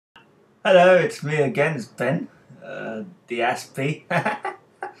Hello, it's me again, it's Ben, the aspy.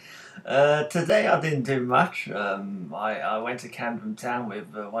 Today I didn't do much. I went to Camden Town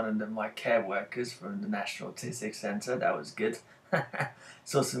with one of my care workers from the National Autistic Centre. That was good.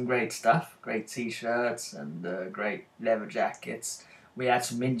 Saw some great stuff, great t-shirts and great leather jackets. We had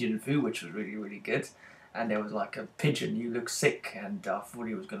some Indian food, which was really, really good. And there was like a pigeon. He looked sick, and I thought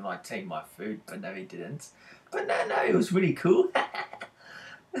he was going to like take my food, but no, he didn't. But no, it was really cool.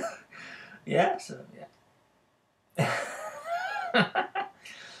 Yeah, so yeah.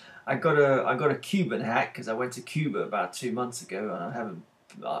 I got a Cuban hat because I went to Cuba about 2 months ago, and I haven't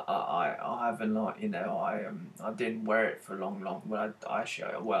like I didn't wear it for long. Well,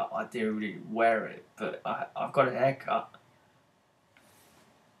 I didn't really wear it, but I've got a haircut.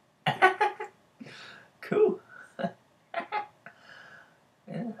 Cool.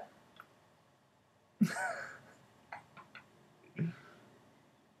 Yeah.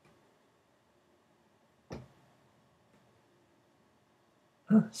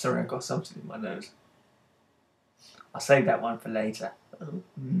 Sorry, I got something in my nose. I'll save that one for later.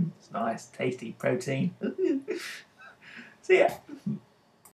 It's nice, tasty protein. See ya.